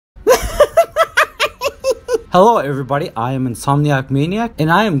Hello everybody, I am Insomniac Maniac,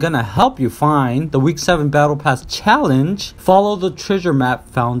 and I am gonna help you find the Week 7 Battle Pass Challenge. Follow the treasure map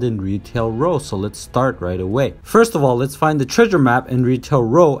found in Retail Row, so let's start right away. First of all, let's find the treasure map in Retail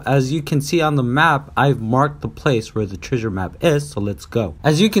Row. As you can see on the map, I've marked the place where the treasure map is, so let's go.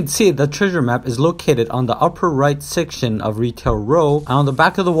 As you can see, the treasure map is located on the upper right section of Retail Row. On the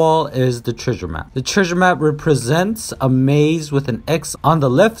back of the wall is the treasure map. The treasure map represents a maze with an X on the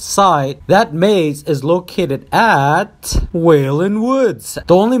left side. That maze is located at Wayland Woods.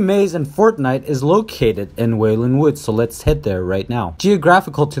 The only maze in Fortnite is located in Wayland Woods, so let's head there right now.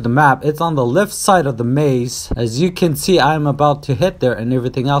 Geographical to the map, it's on the left side of the maze. As you can see, I'm about to hit there and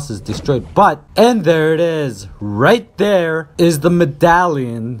everything else is destroyed, and there it is. Right there is the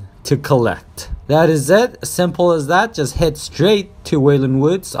medallion to collect. That is it. Simple as that. Just head straight to Wayland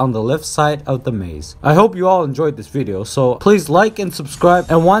Woods on the left side of the maze. I hope you all enjoyed this video, so please like and subscribe.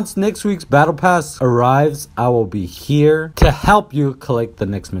 And once next week's Battle Pass arrives, I will be here to help you collect the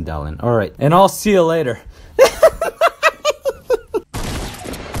next medallion. Alright, and I'll see you later.